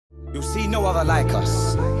You'll see no other like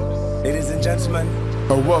us. Ladies and gentlemen,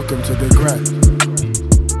 welcome to the grind.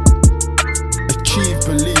 Achieve,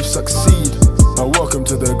 believe, succeed. Welcome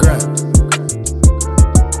to the grind.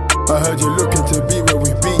 I heard you're looking to be where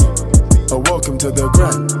we be. Welcome to the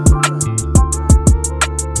grind.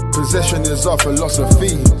 Possession is our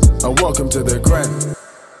philosophy. Welcome to the grind.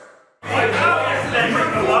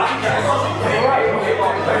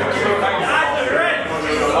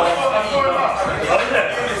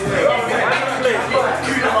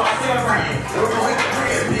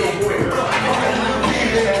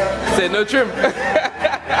 Say no trim.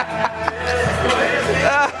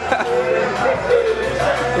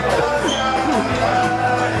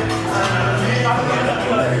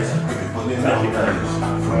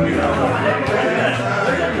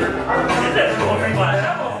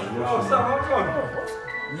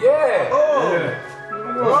 Yeah. Oh. Yeah.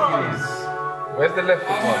 Where's the left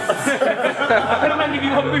foot? Can I give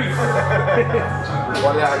you one move?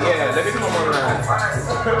 Well, yeah, let me come on around.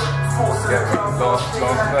 Yeah, last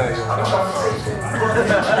 30.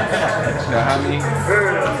 Yeah, how many?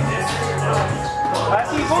 I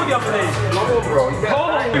see you ball the other day.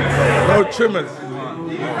 No trimmers.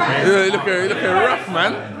 He's looking rough,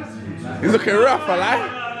 man. He's looking rough, I like.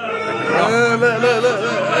 Look.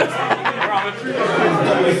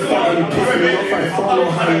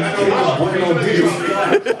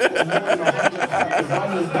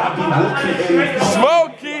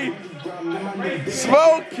 Smokey!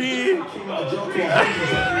 Smokey!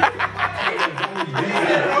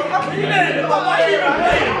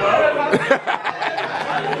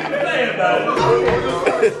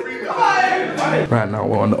 Right now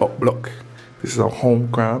we're on the up block. This is our home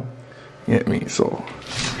ground. You get me? So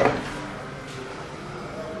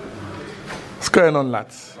what's going on,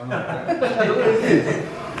 lads?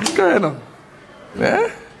 What's going on?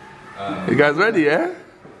 Yeah? You guys ready, yeah?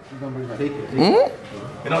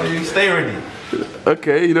 You know, you stay ready.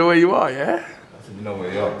 Okay, you know where you are, yeah? I said, you know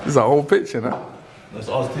where you are. This is our whole pitch, you know? That's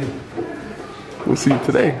us too. We'll see you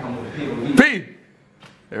today. P!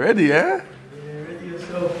 You ready, yeah? Ready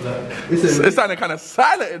yourself, like. It's sounding kind of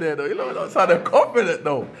silent in there, though. You know, it don't sound confident,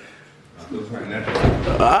 though.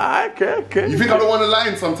 Ah, okay. You think I don't want to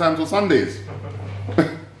line sometimes on Sundays?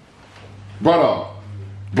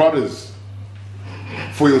 Brothers,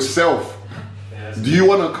 for yourself, do you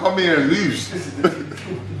want to come here and lose?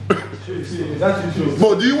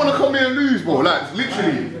 Bro, do you want to come here and lose, bro? Like,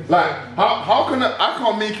 literally, like, how can I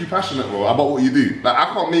can't make you passionate, bro, about what you do. Like,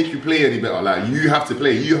 I can't make you play any better. Like, you have to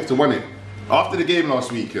play, you have to win it. After the game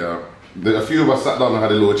last week, yeah, a few of us sat down and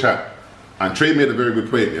had a little chat, and Trey made a very good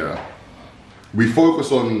point, yeah. We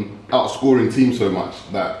focus on outscoring teams so much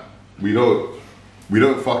that we don't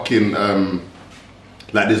fucking,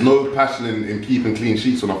 like, there's no passion in keeping clean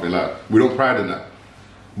sheets or nothing. Like, we don't pride in that.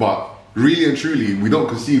 But really and truly, we don't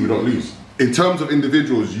concede, we don't lose. In terms of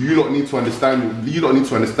individuals, you don't need to understand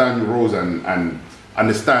your roles and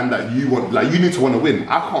understand that you need to want to win.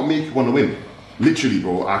 I can't make you want to win. Literally,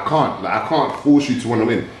 bro, I can't. Like, I can't force you to want to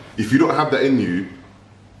win. If you don't have that in you,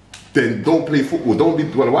 then don't play football. Don't be,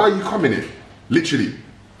 why are you coming here? Literally.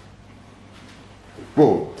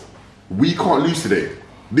 Bro, we can't lose today.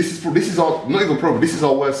 This is our, not even probably, this is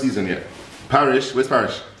our worst season yet. Parish, where's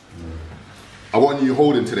Parish? I want you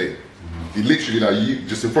holding today. You literally, like, you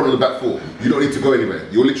just in front of the back four. You don't need to go anywhere.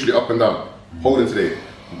 You're literally up and down, holding today.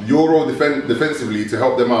 Your role defensively to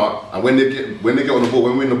help them out, and when they get on the ball,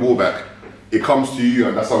 when we win the ball back, it comes to you,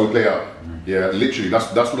 and that's how we play out. Yeah, literally,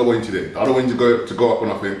 that's what I want you to do. I don't want you to go up or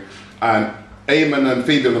nothing. And Eamon and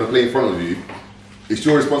Fabian are going to play in front of you. It's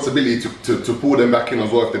your responsibility to pull them back in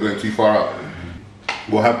as well if they're going too far out.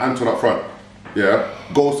 We'll have Anton up front. Yeah,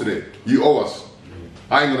 goals today. You owe us.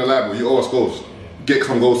 I ain't gonna lie, bro. You owe us goals. Get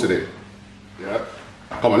some goals today. Yeah.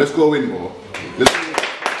 Come on, let's go in, bro.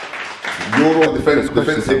 Your role defensive.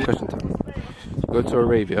 Question time. Go to a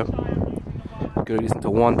rave, yeah? You're gonna listen to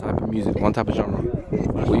one type of music, one type of genre.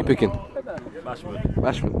 What are you picking?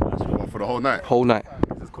 Bashment. What, for the whole night? Whole night.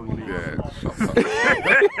 Yeah, shut up. For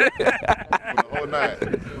the whole night.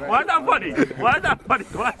 Why is that funny? Why is that funny?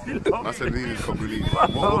 Why is it long? I said leaders come release.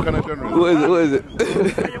 What kind of genre is it? What is it?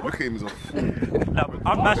 Look at him, he's a fool. No,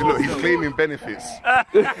 I'm bashful. Look, he's claiming benefits. I'm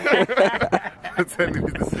telling you,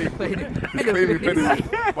 he's the same. He's claiming benefits,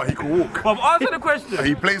 but he can walk. Well, answer the question.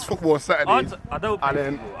 He plays football on Saturdays, and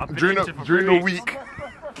then during the week,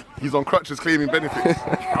 he's on crutches claiming benefits.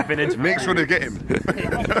 I've been into Make sure they get him. You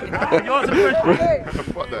answer the question.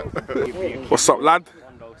 Fuck that. What's up, lad?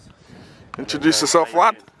 Introduce yourself,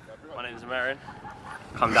 lad. My name is Marin.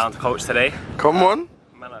 Come down to coach today. Come on.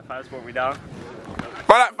 Man like Fives brought me down.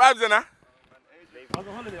 Man like Fives, innit? was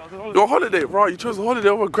on holiday. You're on holiday, bro. You chose a holiday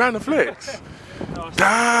over Grand and Flex.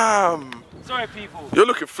 Damn. Sorry, people. You're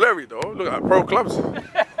looking flary though. Look at pro clubs.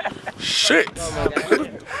 Shit.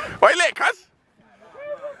 Why you late, cuz?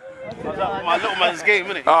 My little man's game,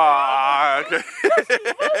 innit? Ah, okay.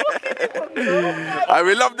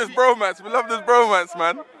 We love this bromance. We love this bromance,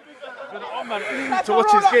 man. To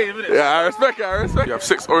watch his game, innit? Yeah, I respect it. I respect it. You have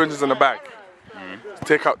 6 oranges in the bag.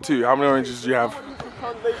 Take out 2. How many oranges do you have?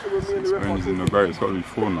 6 oranges in the bag. It's got to be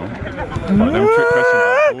 4 now. But them trick questions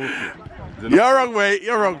are bullshit. You're wrong, mate.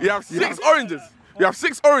 You're wrong. You have 6 oranges. You have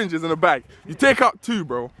 6 oranges in the bag. You take out 2,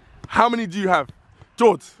 bro. How many do you have?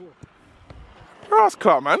 George. You're ass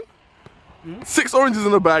clout, man. 6 oranges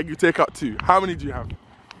in the bag. You take out 2. How many do you have?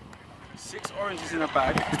 6 oranges in a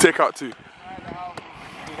bag. You take out 2.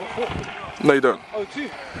 No, you don't. Oh, 2.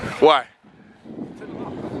 Why?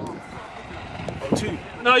 2.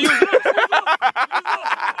 No, you.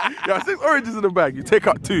 You have 6 oranges in the bag. You take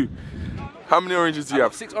out 2. How many oranges do you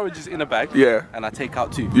have? 6 oranges in a bag. Yeah. And I take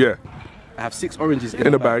out 2. Yeah. I have 6 oranges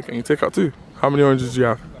In the bag, and you take out 2. How many oranges do you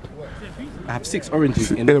have? I have 6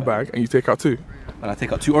 oranges in the bag, and you take out 2. And I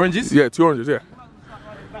take out 2 oranges? Yeah, 2 oranges, yeah.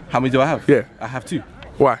 How many do I have? Yeah. I have 2.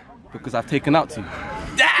 Why? Because I've taken out 2.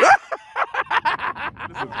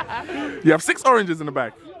 You have 6 oranges in the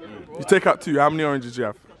bag. You take out 2. How many oranges do you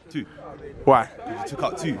have? 2. Why? You took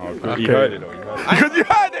out 2. Okay. You heard it though. Because you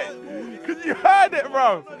heard it! Because you heard it,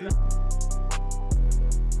 bro!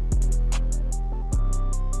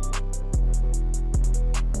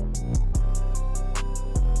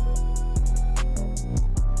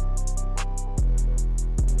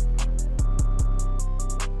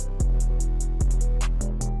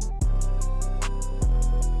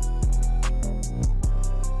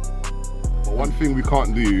 One thing we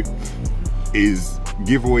can't do is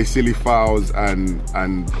give away silly fouls and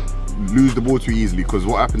lose the ball too easily, because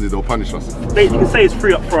what happens is they'll punish us. You can say it's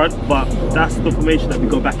free up front, but that's the formation that we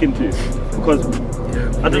go back into. Because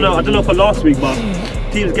I don't know for last week, but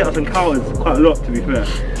teams get us in counters quite a lot, to be fair.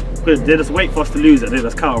 Because they just wait for us to lose and they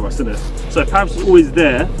just counter us, innit? So if Pam's is always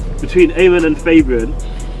there between Eamon and Fabian,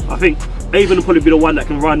 I think Eamon will probably be the one that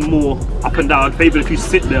can run more up and down. Fabian if you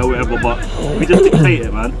sit there or whatever, but we just dictate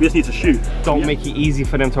it, man. We just need to shoot. Don't make it easy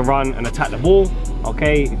for them to run and attack the ball,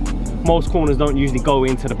 okay? Most corners don't usually go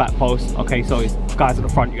into the back post, okay? So it's guys at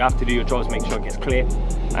the front, you have to do your jobs, make sure it gets clear.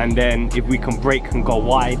 And then if we can break and go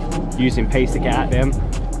wide, using pace to get at them,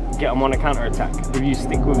 get them on a counter attack. If you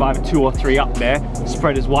stick with either 2 or 3 up there,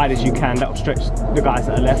 spread as wide as you can, that'll stretch the guys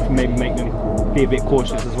that are left and maybe make them be a bit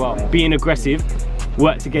cautious as well. Being aggressive,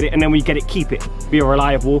 work to get it, and then we get it, keep it. Be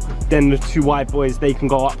reliable, then the 2 wide boys, they can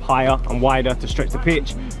go up higher and wider to stretch the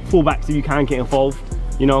pitch. Fullbacks, if you can get involved,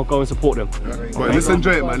 you know, go and support them. Right, let's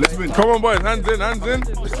enjoy it, man. Let's win. Come on, boys, hands in, hands in.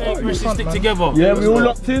 We should stick together. Yeah, we all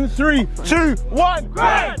locked in. 3, 2, 1,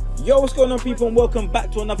 grand! Yo, what's going on, people, and welcome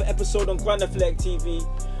back to another episode on Grand Athletic TV.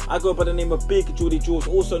 I go by the name of Big Geordie George,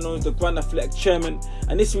 also known as the Grand Athletic Chairman,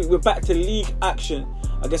 and this week we're back to league action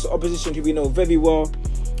against the opposition who we know very well,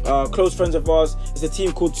 close friends of ours. It's a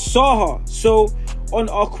team called Saha. So on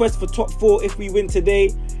our quest for top 4, if we win today,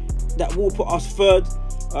 that will put us 3rd.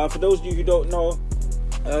 For those of you who don't know,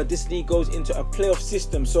 this league goes into a playoff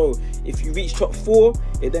system. So if you reach top 4,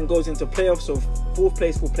 it then goes into playoffs. So 4th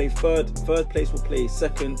place will play 3rd, 3rd place will play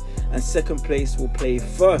 2nd, and 2nd place will play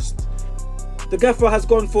 1st. The gaffer has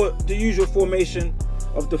gone for the usual formation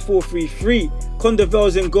of the 4-3-3.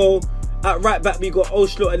 Condevel's in goal. At right back we got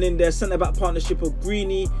Oshlot, and in their centre back partnership of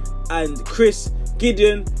Greeny and Chris.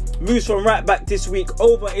 Gideon moves from right back this week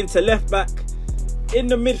over into left back. In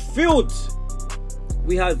the midfield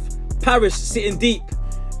we have Paris sitting deep,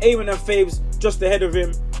 Eamon and Fabes just ahead of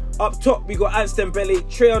him. Up top we got Anston Belly,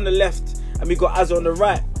 Trey on the left, and we got Az on the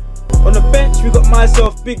right. On the bench we got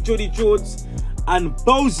myself, Big Geordie George, and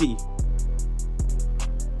Bozy.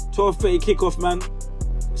 12:30 kickoff, man.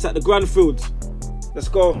 It's at the Grandfield. Let's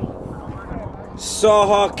go.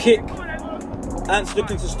 Saha kick. Ants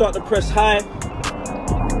looking to start the press high.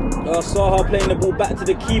 Saha playing the ball back to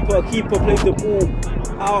the keeper. Keeper plays the ball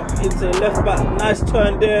out into the left back. Nice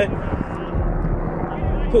turn there.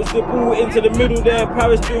 Puts the ball into the middle there.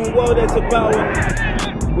 Paris doing well there to battle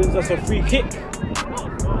and wins us a free kick.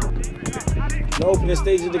 The opening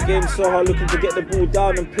stage of the game, Saha looking to get the ball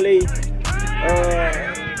down and play.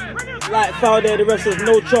 Light foul there, the ref says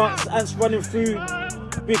no chance. Ants running through.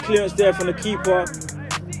 Big clearance there from the keeper.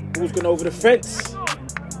 Ball's gone over the fence.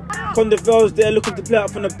 Condevel's there looking to play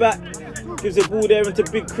out from the back. Gives the ball there into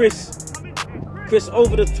Big Chris. Chris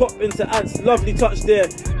over the top into Ants. Lovely touch there.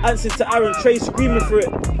 Ants into Aaron. Trey screaming for it.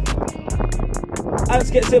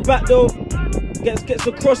 Ants gets it back though. Gets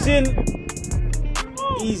the cross in.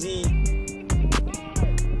 Easy.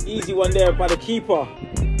 Easy one there by the keeper.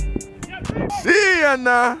 See ya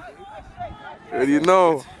now. You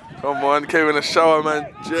know. Come on, came in the shower,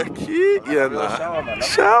 man. Jackie, yeah, nah.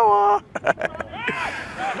 Shower.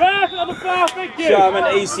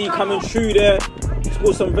 Showerman AC coming through there.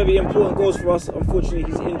 Scored some very important goals for us. Unfortunately,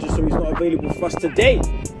 he's injured, so he's not available for us today.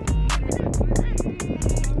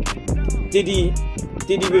 Diddy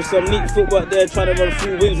with some neat footwork there, trying to run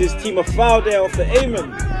through, wins his team a foul there off the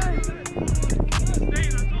Eamon.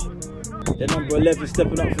 The number 11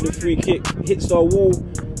 stepping up for the free kick, hits our wall.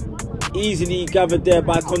 Easily gathered there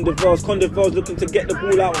by Condevels. Condevels looking to get the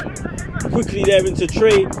ball out quickly there into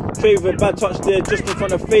Trey. Trey with a bad touch there just in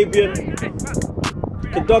front of Fabian.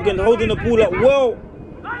 Cadogan holding the ball up well.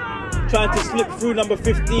 Trying to slip through number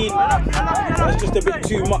 15. That's just a bit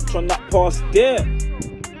too much on that pass there.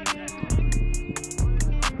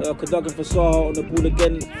 Cadogan for Saha on the ball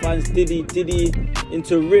again. Finds Diddy. Diddy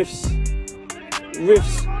into Riffs.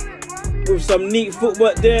 Riffs with some neat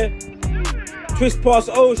footwork there. Twist past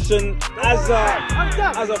Ocean. As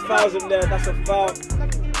a fouls him there. That's a foul.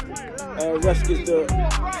 Ref gives the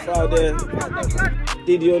foul there.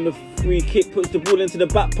 Diddy on the free kick puts the ball into the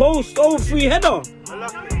back post. Oh, free header.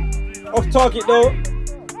 Off target though.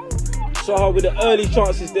 Saha with the early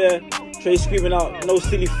chances there. Trey screaming out, no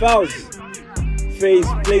silly fouls. FaZe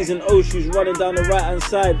blazing Oshus running down the right hand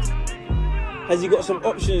side. Has he got some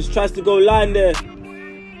options? Tries to go line there.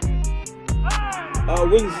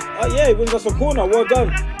 Wins us a corner. Well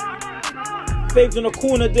done. Faves on a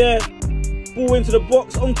corner there. Ball into the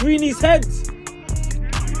box on Greeny's head.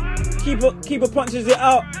 Keeper punches it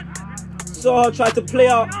out. Saha tried to play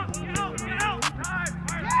out.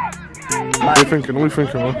 What are you thinking, man? It's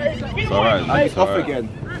alright. It's off again.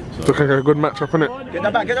 It's looking like a good match up, innit? Get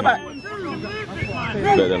that back, get that back.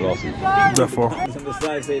 Better than last week. Therefore. On the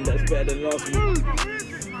side saying that's better than last week.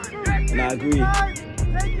 And I agree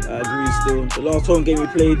still. The last home game we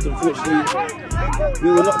played, unfortunately, we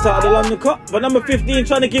were knocked out of the London Cup. But number 15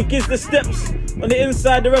 trying to give Giz the steps on the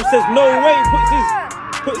inside. The ref says no way.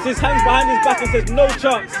 Puts his hands behind his back and says no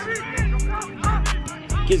chance.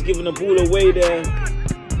 Giz giving the ball away there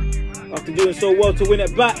after doing so well to win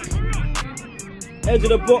it back. Edge of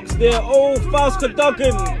the box there. Oh, fouls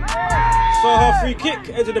Cadogan. Saha free kick.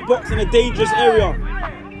 Edge of the box in a dangerous area.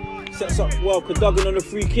 Sets up well. Cadogan on the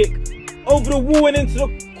free kick. Over the wall and into the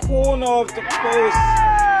corner of the post.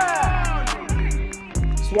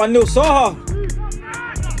 It's 1-0 Saha.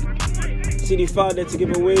 City foul there to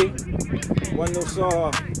give away. 1-0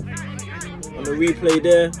 Saha. On the replay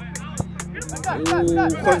there.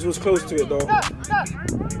 Ooh, Cons was close to it though.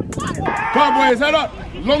 Come on, boys, head up.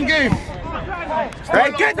 Long game.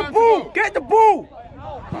 Hey, get the ball! Get the ball!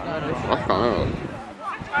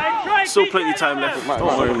 Still plenty of time left.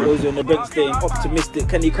 Don't worry, bro. Rosie on the bench staying optimistic.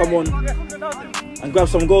 Can he come on and grab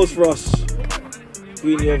some goals for us?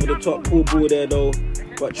 Greeny over the top, poor ball there though.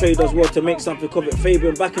 But Trey does well to make something of it.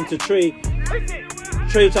 Fabian back into Trey.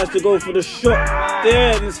 Trey tries to go for the shot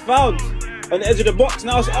there and it's fouled. On the edge of the box,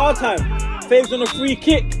 now it's our time. Fabe's on a free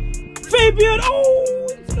kick. Fabian, oh,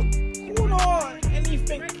 into the corner.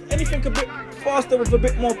 Anything a bit faster with a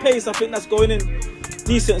bit more pace, I think that's going in.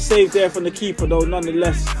 Decent save there from the keeper though,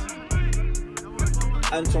 nonetheless.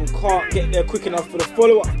 Anton can't get there quick enough for the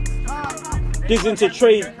follow-up. Digs into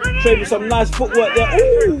Trey. Trey with some nice footwork there.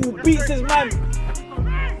 Ooh, beats his man.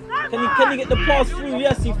 Can he get the pass through?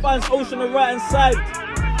 Yes, he finds Ocean on the right hand side.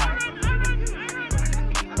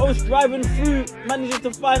 Ocean driving through, manages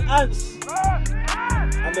to find Ants.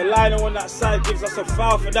 And the liner on that side gives us a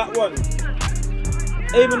foul for that one.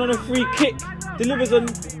 Aiming on a free kick. Delivers a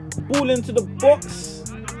ball into the box.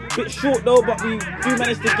 Bit short though, but we do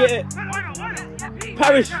manage to get it.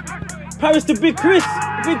 Parrish to Big Chris.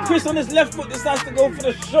 Big Chris on his left foot decides to go for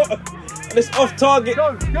the shot. And it's off target.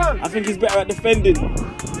 I think he's better at defending.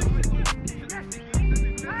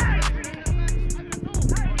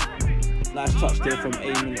 Nice touch there from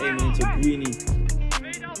Eamon into Greeny.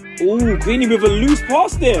 Ooh, Greeny with a loose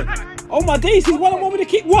pass there. Oh my days, he's one-on-one with the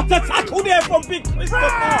kick. What a tackle there from Big Chris.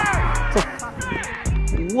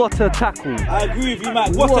 What a tackle. I agree with you,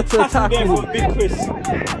 Matt. What a tackle there from Big Chris.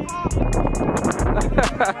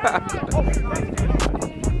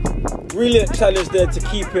 Brilliant challenge there to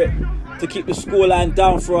keep the scoreline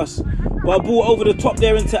down for us. But a ball over the top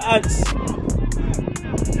there into Ants.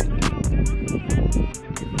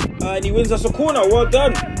 And he wins us a corner. Well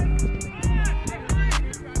done.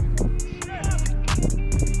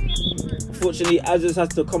 Unfortunately, Aziz has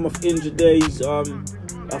to come off injured there. He's I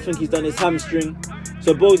think he's done his hamstring.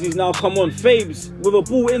 So Bosey's now come on. Fabes with a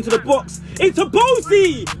ball into the box. Into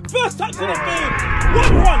Bosey! First touch of the game.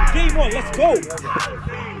 1-1. Game on. Let's go.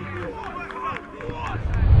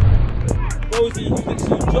 Bozy, who's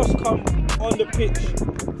literally just come on the pitch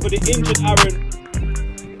for the injured Aaron.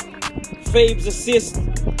 Fabe's assist.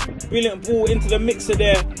 Brilliant ball into the mixer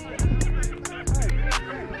there.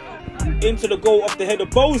 Into the goal off the head of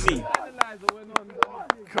Bozy.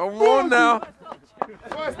 Come on now.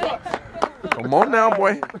 Come on now,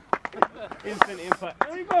 boy. Instant impact.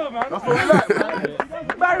 There you go, man. That's what we like,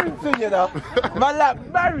 man. Barrington, you know. Man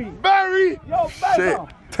like Barry. Barry! Yo, Barry. Shit,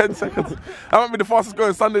 10 seconds. That might be the fastest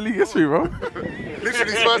going Sunday League history, bro.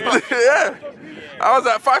 Literally first time. Yeah. I was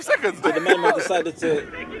at 5 seconds. So the man decided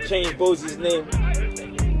to change Bozy's name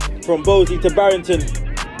from Bozy to Barrington.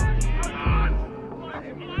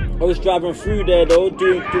 I was driving through there though,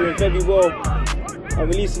 doing very well. I'm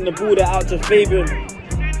releasing the ball there out to Fabian.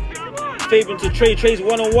 Fabian to Trey. Trey's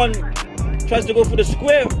one-on-one. Tries to go for the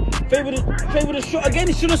square. Trey with a shot again.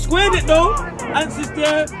 He should have squared it though. Answer's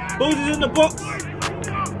there. Bozy's in the box.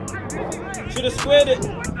 Should have squared it.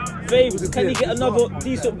 Faves, can he get another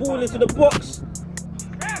decent ball into the box?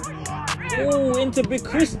 Oh, into Big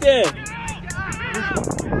Chris there.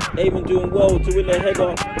 Eamon doing well to win the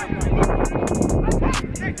header.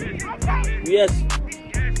 Yes.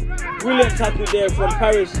 Brilliant tackle there from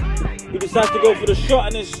Paris. He decides to go for the shot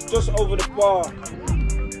and it's just over the bar.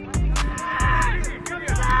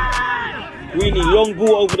 Greeny, long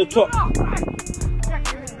ball over the top.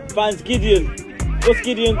 Finds Gideon. What's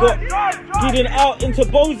Gideon got? Gideon out into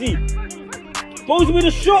Bozy. Bozy with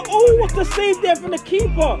a shot. Oh, what's the save there from the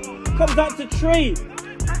keeper? Comes out to Trey.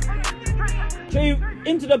 Trey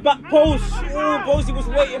into the back post. Oh, Bozy was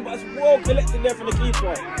waiting, but it's well collected there from the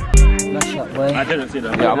keeper. I didn't see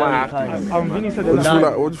that. Yeah, I might have to. What do you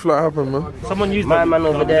feel like happened, man? Someone used my man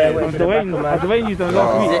over there. The way you used them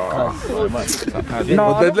last week.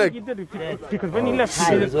 No, dead leg. He did it because when he left,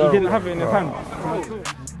 he didn't have it in his hand.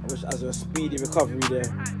 I wish as a speedy recovery there.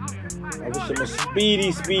 I wish him a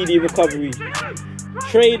speedy recovery.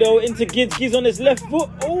 Trey though into Gids. Gids on his left foot.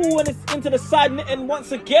 Oh, and it's into the side net and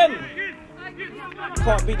once again.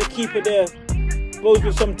 Can't beat the keeper there. Goes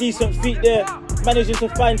with some decent feet there. Managing to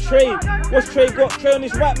find Trey. What's Trey got? Trey on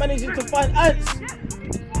his right, managing to find Ants. Is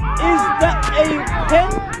that a pen?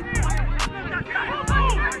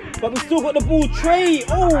 But we still got the ball. Trey.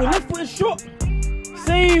 Oh, left footed shot.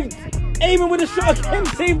 Saved. Eamon with a shot again.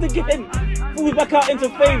 Saved again. Falls back out into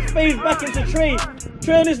Faves. Faves back into Trey.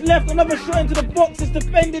 Trey on his left. Another shot into the box. It's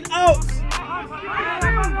defended out.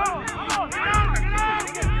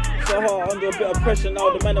 Saha under a bit of pressure now.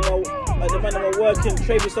 The man are working.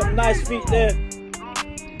 Trey with some nice feet there.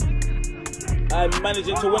 And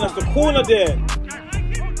managing to win us the corner there.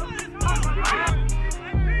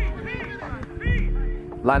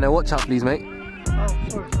 Lionel, watch out please, mate.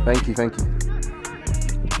 Thank you.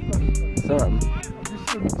 It's alright, man.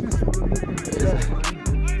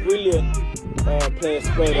 Brilliant player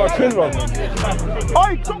spread.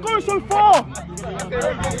 Oi, stop going so far!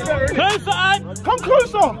 Closer, Ant! Come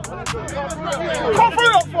closer! Come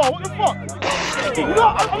through that far, what the fuck? No,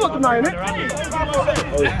 I'm not denying it.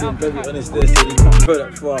 Oh, he's been very honest there, said he can't throw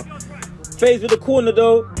that far. Faves with the corner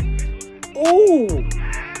though. Ooh!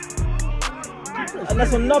 And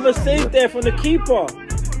that's another save there from the keeper.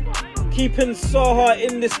 Keeping Saha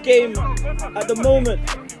in this game at the moment.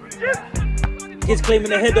 He's claiming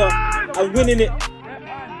the header and winning it.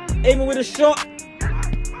 Aiming with a shot.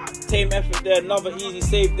 Tame effort there. Another easy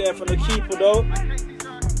save there from the keeper though.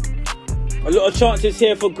 A lot of chances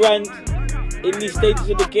here for Grand in these stages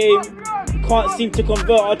of the game. Can't seem to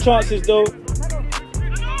convert our chances though.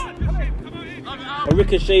 A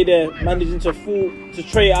ricochet there, managing to fall to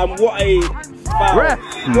Trey, and what a foul.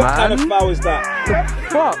 What kind of foul is that?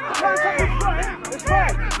 Fuck.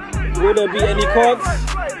 Will there be any cards?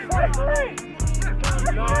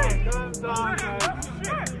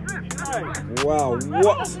 Wow,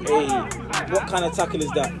 what kind of tackle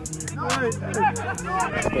is that?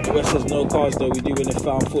 But the rest says no cards though. We do win the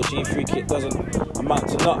foul. Unfortunately, free kick doesn't amount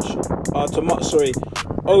to much.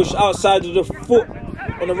 Osh outside of the foot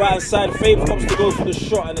on the right hand side. Fabes comes to go for the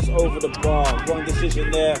shot and it's over the bar. Wrong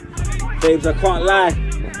decision there. Fabes, I can't lie.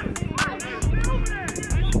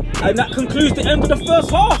 And that concludes the end of the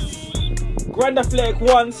first half. Grand Athletic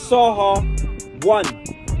 1, Saha 1.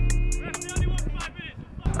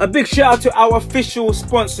 A big shout out to our official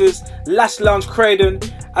sponsors, Lash Lounge Croydon.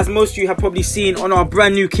 As most of you have probably seen on our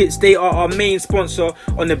brand new kits, they are our main sponsor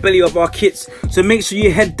on the belly of our kits. So make sure you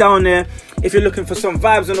head down there if you're looking for some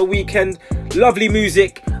vibes on the weekend, lovely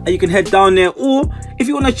music and you can head down there. Or if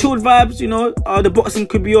you want to chilled vibes, you know, the boxing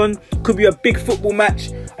could be on, could be a big football match,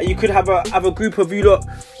 and you could have a group of you lot,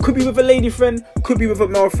 could be with a lady friend, could be with a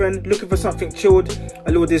male friend, looking for something chilled,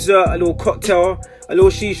 a little dessert, a little cocktail, a little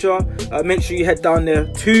shisha. Make sure you head down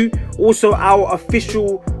there too. Also, our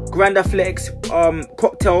official Grand Athletics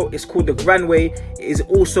cocktail is called the Grand Way. It is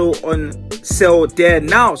also on sale there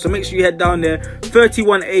now, so make sure you head down there.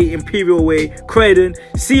 31A Imperial Way, Croydon,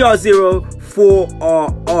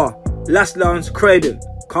 CR04RR, Last Lounge, Croydon.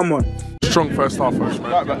 Come on. Strong first half, man.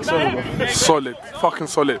 Solid, fucking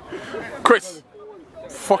solid. Chris,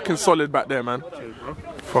 fucking solid back there, man.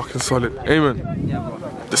 Fucking solid. Eamon,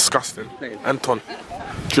 disgusting. Anton,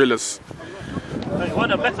 drillers.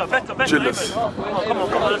 Drillers. Come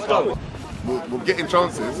on, let's go. We're getting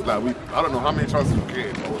chances, like I don't know how many chances we're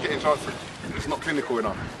creating, but we're getting chances. It's not clinical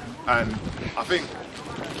enough. And I think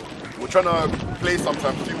we're trying to play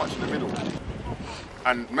sometimes too much in the middle.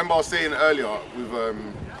 And remember I was saying earlier with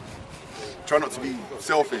try not to be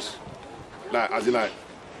selfish. Like as in like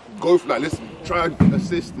go for listen, try and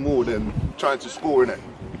assist more than trying to score, innit?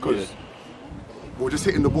 Because we're just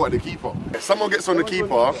hitting the ball at the keeper. If someone gets on the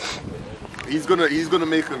keeper, he's gonna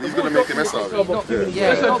make a mess out of it. Yeah.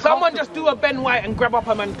 Listen, someone just do a Ben White and grab up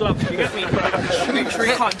a man's gloves. You get me? Make sure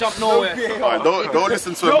he can't jump nowhere. Right, don't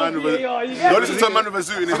listen to a man with a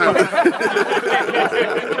zoot in his hand.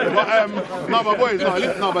 But boys,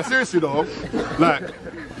 but seriously though, like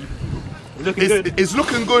it's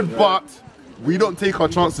looking good, but we don't take our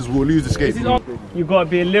chances, we'll lose this game. You've got to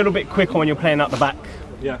be a little bit quicker when you're playing out the back.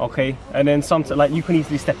 Yeah. Okay, and then sometimes like you can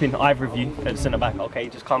easily step in, either of you at centre back. Okay,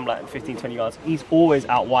 just come like 15-20 yards. He's always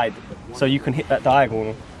out wide, so you can hit that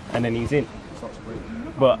diagonal and then he's in.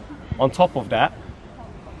 But on top of that,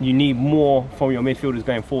 you need more from your midfielders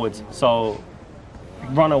going forwards. So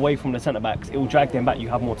run away from the centre backs. It will drag them back. You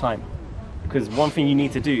have more time. Because one thing you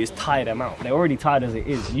need to do is tire them out. They're already tired as it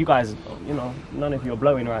is. You guys, you know, none of you are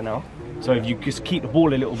blowing right now. So if you just keep the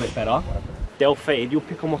ball a little bit better, they'll fade. You'll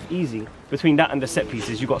pick them off easy. Between that and the set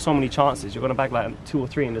pieces, you've got so many chances. You're going to bag like 2 or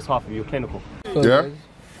 3 in this half if you're clinical. Yeah?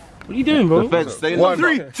 What are you doing, bro? 3,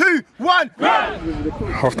 2, 1,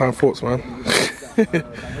 Half-time thoughts, man.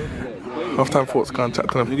 Half-time thoughts, can't chat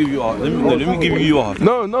to them. Let me give you your half.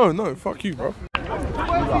 No, fuck you, bro.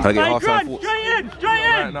 Can I get half-time thoughts? Straight in!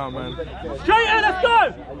 Right now, man. Straight in, let's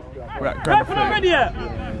go! We're at Grand We're not ready yet!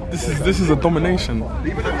 This is a domination.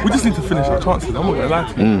 We just need to finish our chances. I'm not gonna lie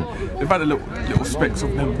to you. They've had a little specks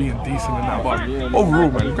of them being decent and that, but overall,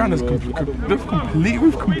 man, Grand has we've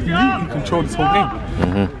completely controlled this whole game. You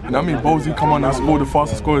know what I mean? Bowsy come on and score the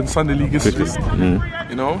fastest score in Sunday League history.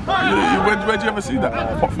 You know, where do you ever see that?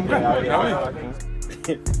 Apart from Grand, you know what I mean?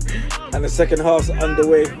 And the second half's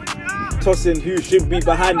underway. Tossing, who should be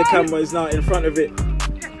behind the camera, is now in front of it.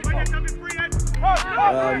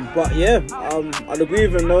 But yeah, I'll agree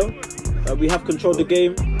with him though. We have controlled the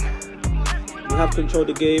game. But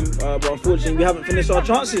unfortunately we haven't finished our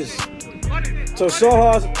chances. So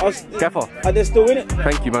Saha, are they still in it?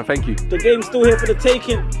 Thank you, man, thank you. The game's still here for the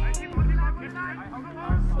taking.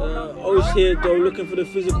 Osh here though, looking for the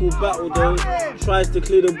physical battle though. Tries to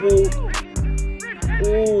clear the ball.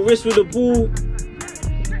 Ooh, wrist with the ball.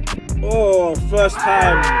 Oh, first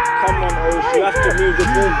time. Come on, Osh, you have to move the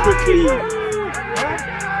ball quickly.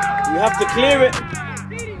 You have to clear it.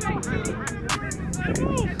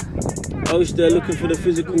 Osh there looking for the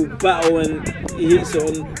physical battle, and he hits it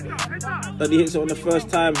on the first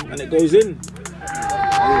time, and it goes in.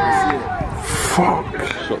 Fuck.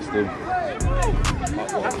 Shot still.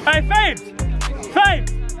 Hey,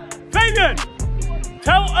 Fabian!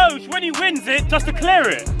 Tell Osh when he wins it just to clear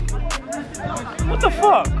it. What the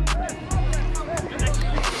fuck?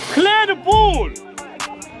 Clear the ball!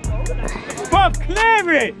 Bruv,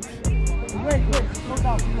 clear it!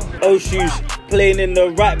 Oshu's playing in the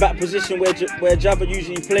right back position where Java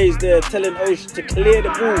usually plays there, telling Osh to clear the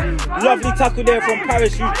ball. Lovely tackle there from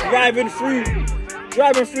Paris, who's driving through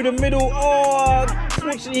the middle. Oh,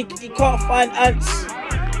 unfortunately he can't find Ants.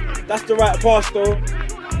 That's the right pass though.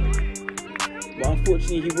 But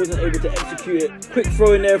unfortunately he wasn't able to execute it. Quick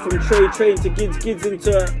throw in there from Trey into Gids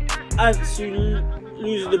into Ants, who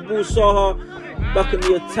loses the ball. Saha back on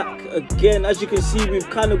the attack again. As you can see, we've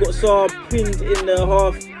kind of got Saha pinned in the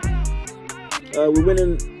half.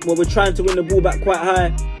 We're trying to win the ball back quite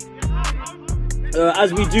high.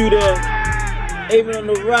 As we do there, aiming on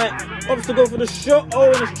the right, opts to go for the shot.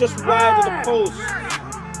 Oh, and it's just wide of the post.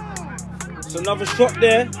 It's another shot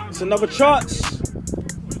there. It's another chance.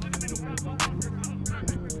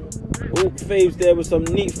 Oh, Faves there with some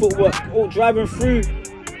neat footwork. Oh, driving through.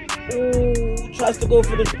 Oh, tries to go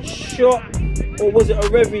for the shot. Or was it a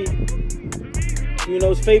Revy? Who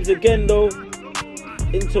knows? Faves again though.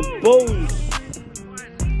 Into Bose.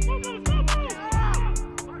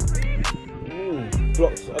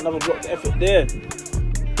 Blocks, another blocked effort there.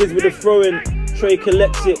 Gids with the throw in. Trey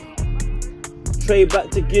collects it. Trey back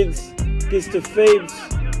to Gids. Gids to Faves.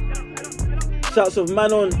 Shouts of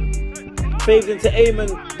Manon. Faves into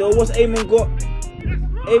Eamon. Though what's Eamon got?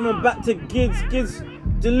 Eamon back to Gids. Gids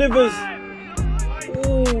delivers.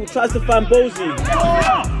 Ooh, tries to find Bozy.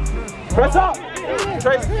 Press up!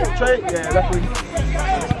 Trey, yeah, left wing.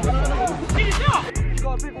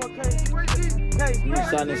 New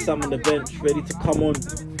signing Sam on the bench, ready to come on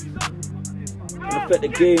and affect the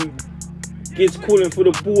game. Gids calling for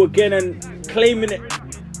the ball again and claiming it.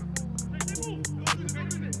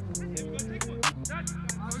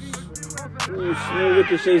 Ooh, small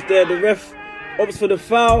ricochets there. The ref opts for the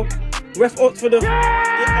foul. Ref opts for the...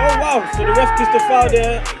 Oh wow, so the ref gives the foul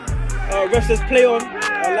there. Ref says play on.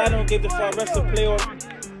 Lionel gave the foul, ref said play on.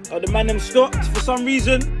 The man them stopped for some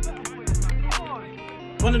reason.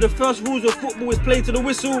 One of the first rules of football is play to the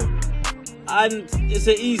whistle. And it's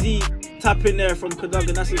an easy tap in there from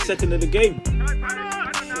Cadogan. That's his second of the game.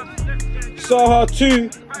 Saha 2.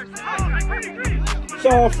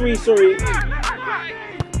 Saha 3, sorry.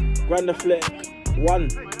 Grand Fleck 1.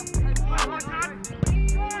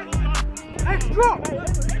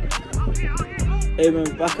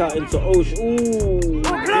 Eamon back out into Osh. Ooh,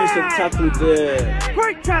 decent tackle there.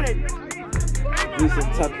 Great challenge.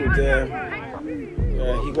 Decent tackle there.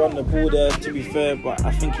 Yeah, he won the ball there, to be fair, but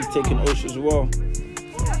I think he's taking Osh as well.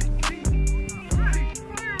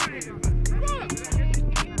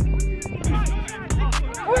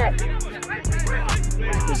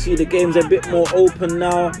 You see the game's a bit more open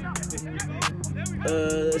now.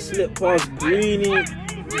 Slip past Greeny.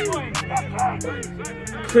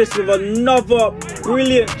 Chris with another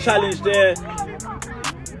brilliant challenge there.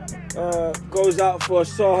 Goes out for a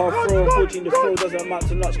Saha throw. Unfortunately, the throw doesn't amount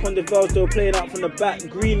to much. Condeville still playing out from the back.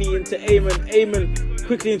 Greeny into Eamon. Eamon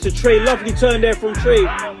quickly into Trey. Lovely turn there from Trey.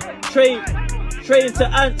 Trey into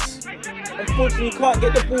Ants. Unfortunately, can't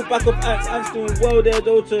get the ball back off Ants. Ants doing well there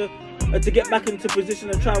though to get back into position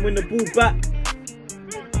and try and win the ball back.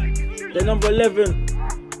 The number 11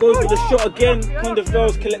 goes with the shot again.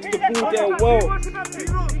 Condeville collects the ball there well.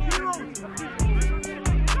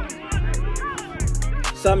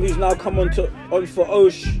 Sam, who's now come on for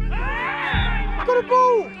Osh. Got a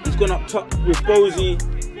ball! He's gone up top with Bozy.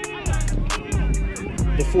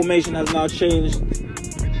 The formation has now changed.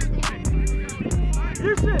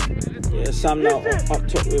 Yeah, Sam now up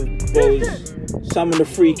top with Bose. Sam on the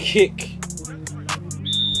free kick.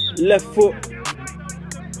 Left foot.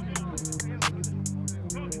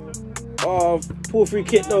 Oh, poor free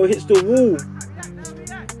kick though, hits the wall.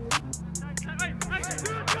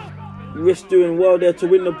 Riff's doing well there to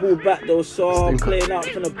win the ball back though. Saha playing out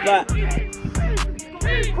from the back.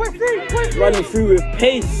 Running through with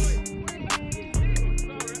pace.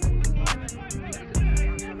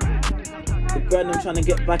 Brandon trying to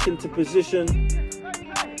get back into position.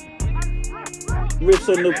 Riff's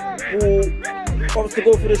on the ball. Opts to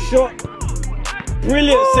go for the shot.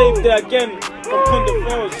 Brilliant save there again from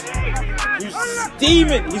Condeville. He's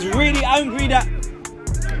steaming. He's really angry that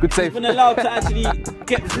good save. He's been allowed to actually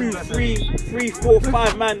get through 3, 4,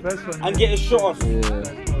 5 man and get a shot off. Yeah.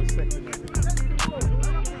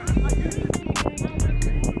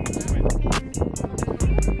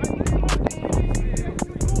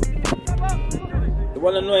 The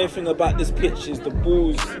one annoying thing about this pitch is the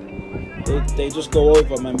balls, they just go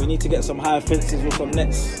over, man. We need to get some higher fences or some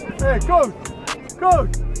nets. Hey, go! Go!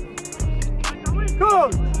 Go!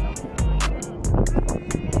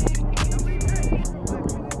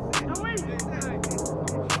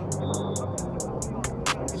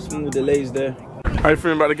 Small delays there. How you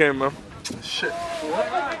feeling about the game, man? Shit.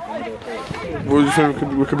 What do you think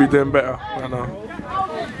we could be doing better right now?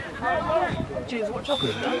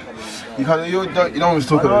 You don't always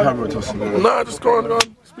talk about the camera tossing, man. Nah, just go on.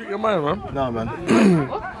 Speak your mind, man. Nah, man.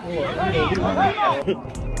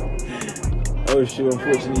 Oh shoot,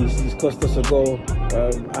 unfortunately he's cost us a goal.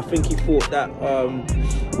 I think he thought that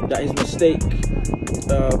that his mistake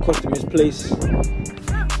cost him his place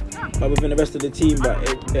within the rest of the team, but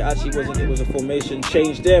it actually wasn't. It was a formation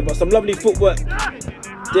change there, but some lovely footwork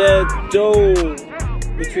there though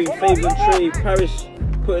between Faves and Trey. Parrish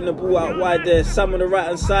putting the ball out wide there. Sam on the right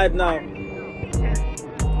hand side now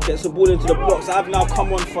gets the ball into the box. I've now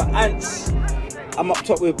come on for Ants. I'm up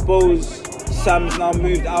top with Bose. Sam's now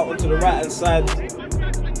moved out onto the right hand side.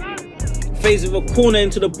 Phase of a corner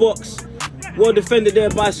into the box. Well defended there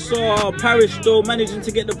by Saha. Parrish though managing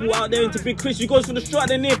to get the ball out there into Big Chris. He goes for the shot at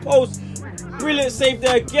the near post. Brilliant save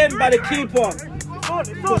there again by the keeper.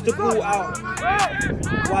 puts the ball out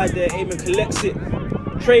wide there. Eamon collects it.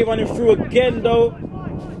 Trey running through again though.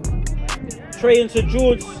 Trey into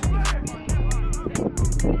George.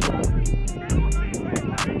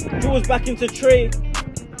 George back into Trey.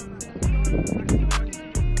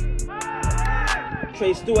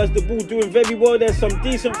 Trey still has the ball, doing very well there. Some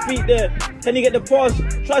decent feet there. Can he get the pass?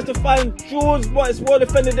 Tries to find George, but it's well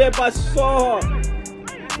defended there by Saha.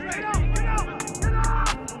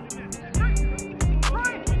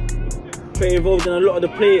 Trey involved in a lot of the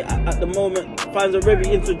play at the moment. Finds a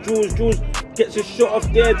Revy into Jules. Jules gets his shot off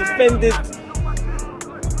there, defended.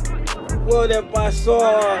 Well there by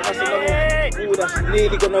Saha. That's another ball that's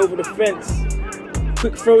nearly gone over the fence.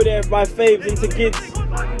 Quick throw there by Fabes into Gids.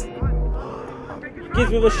 Gids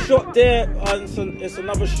with a shot there. It's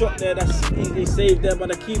another shot there that's easily saved there by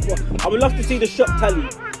the keeper. I would love to see the shot tally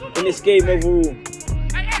in this game overall.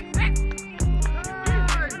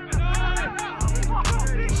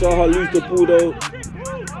 Saha lose the ball though.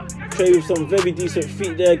 Trey with some very decent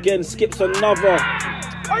feet there again. Skips another.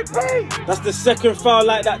 That's the second foul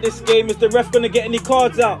like that this game. Is the ref going to get any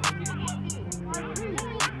cards out?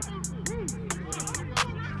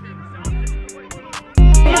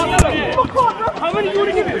 How many do you want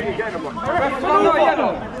to give it?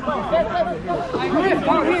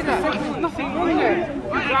 Nothing wrong there.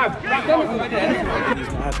 He's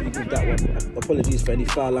not happy with that one. Apologies for any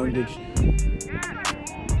foul language.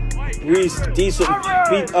 Reese, decent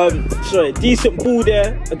ball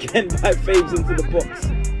there again by Fabes into the box.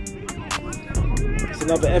 It's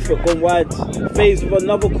another effort gone wide. Fabes with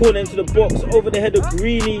another corner into the box over the head of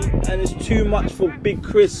Greeny, and it's too much for Big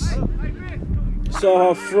Chris.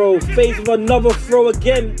 Saha throw. Fabes with another throw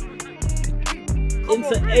again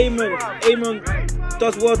into Eamon. Eamon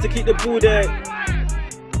does well to keep the ball there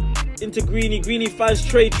into Greeny. Greeny finds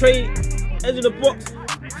Trey. Trey edge of the box.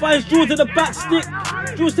 Finds Jules at the back stick.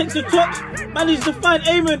 Jules takes a touch. Manages to find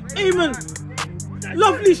Eamon. Eamon.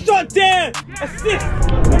 Lovely shot there. Assist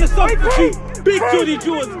on the substitute. Big Jordy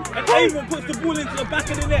Jules. And Eamon puts the ball into the back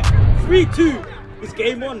of the net. 3-2. It's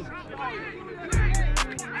game on.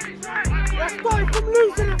 That's starting from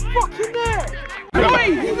losing it fucking there.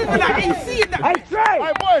 Boy, he's in that AC in that. Hey, Trey.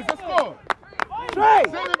 Hey, boys, let's go. Trey.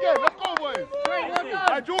 Say it again. Let's go, boys.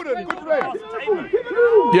 Hey, Jordan, good play.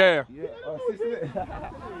 Yeah.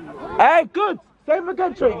 Hey, good. Same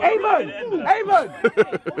again, Trey. Amen. Amen.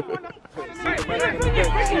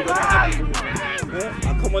 I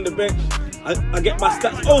come on the bench. I get my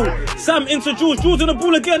stats. Oh, Sam into Jules. Jules on the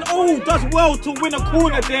ball again. Oh, does well to win a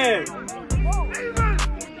corner there.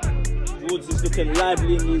 Jules is looking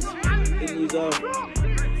lively in these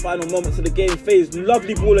final moments of the game phase.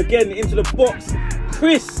 Lovely ball again into the box.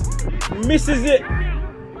 Chris misses it.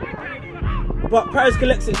 But Paris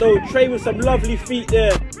collects it though. Trey with some lovely feet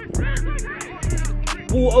there.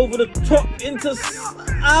 Ball over the top into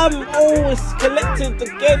Sam. Oh, it's collected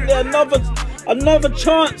again there. Another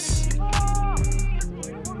chance.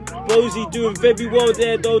 Bozy doing very well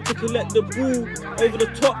there though to collect the ball over the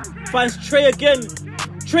top. Finds Trey again.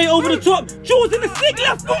 Trey over the top. Jules in the stick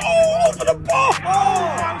left. Oh, over the bar. Oh,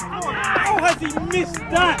 how has he missed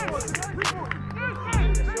that?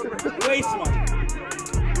 Waste man.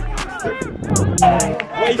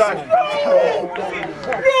 No!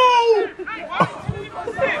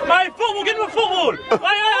 Hey, football, get him a football!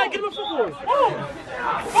 Hey, get him a football!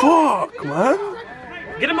 Fuck, man.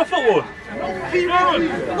 Get him a football!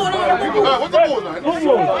 What's the ball, man?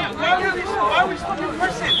 Football! Why are we fucking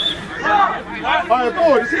pressing? Alright,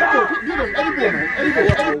 ball, just hit the ball. Give him, any ball, man. Any ball.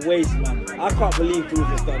 What a waste, man. I can't believe Jules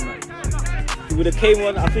has done that. He would have came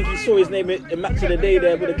on, I think he saw his name in match of the day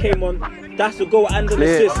there, would have came on. That's the goal and an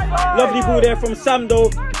assist. Lovely ball there from Sam though,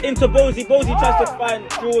 into Bozy. Bozy tries to find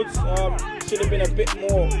George. Should have been a bit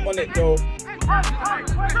more on it though.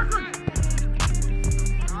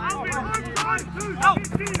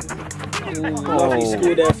 Lovely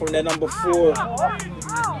score there from their number 4.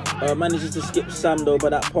 Manages to skip Sam though,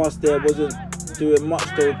 but that pass there wasn't doing much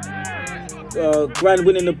though. Grand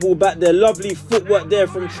winning the ball back there. Lovely footwork there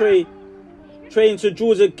from Trey. Trey into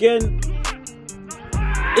Jules again.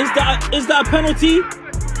 Is that a penalty?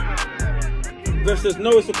 Ref says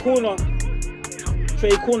no, it's a corner.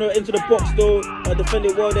 Trey corner into the box though.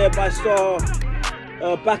 Defended well there by Saha.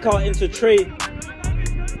 Back out into Trey.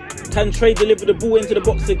 Can Trey deliver the ball into the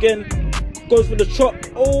box again? Goes for the chop.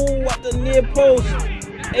 Oh, at the near post.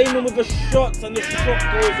 Aiming with a shot and the shot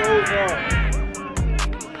goes over.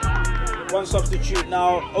 One substitute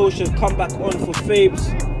now. Ocean's come back on for Fabes.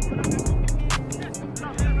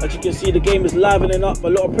 As you can see, the game is livening up. A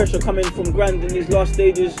lot of pressure coming from Grand in these last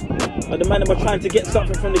stages. The man are trying to get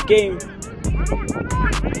something from the game.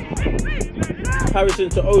 Paris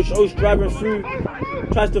into Osh. Osh driving through,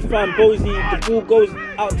 tries to find Bozy. The ball goes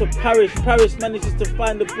out to Paris. Paris manages to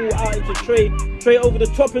find the ball out into Trey. Trey over the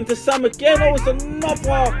top into Sam again. Oh, it's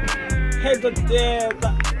another header there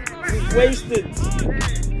that was wasted.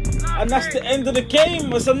 And that's the end of the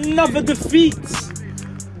game. It's another defeat.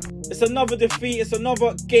 It's another defeat. It's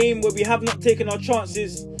another game where we have not taken our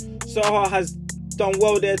chances. Saha has done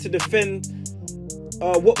well there to defend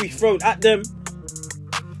what we thrown at them.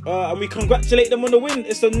 And we congratulate them on the win.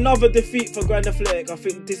 It's another defeat for Grand Athletic. I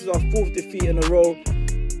think this is our 4th defeat in a row.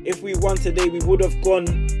 If we won today, we would have gone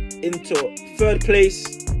into 3rd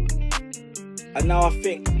place. And now I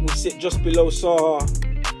think we sit just below Saha.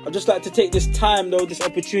 I'd just like to take this time though, this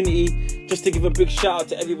opportunity, just to give a big shout out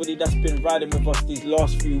to everybody that's been riding with us these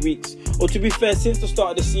last few weeks. Or to be fair, since the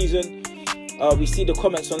start of the season, we see the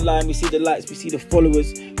comments online, we see the likes, we see the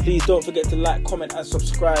followers. Please don't forget to like, comment and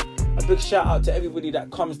subscribe. A big shout out to everybody that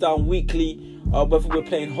comes down weekly, whether we're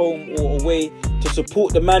playing home or away, to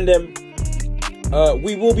support the man them.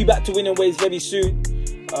 We will be back to winning ways very soon,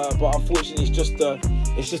 but unfortunately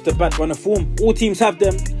it's just a bad run of form. All teams have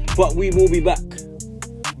them, but we will be back.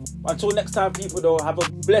 Until next time, people, though, have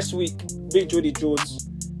a blessed week. Big Jordy George,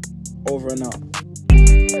 over and out.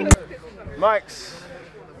 Mikes,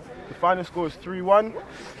 the final score is 3-1.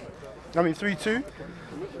 I mean 3-2. The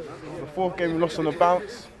 4th game we lost on the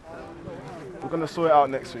bounce. We're going to sort it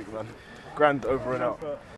out next week, man. Grand, over and out.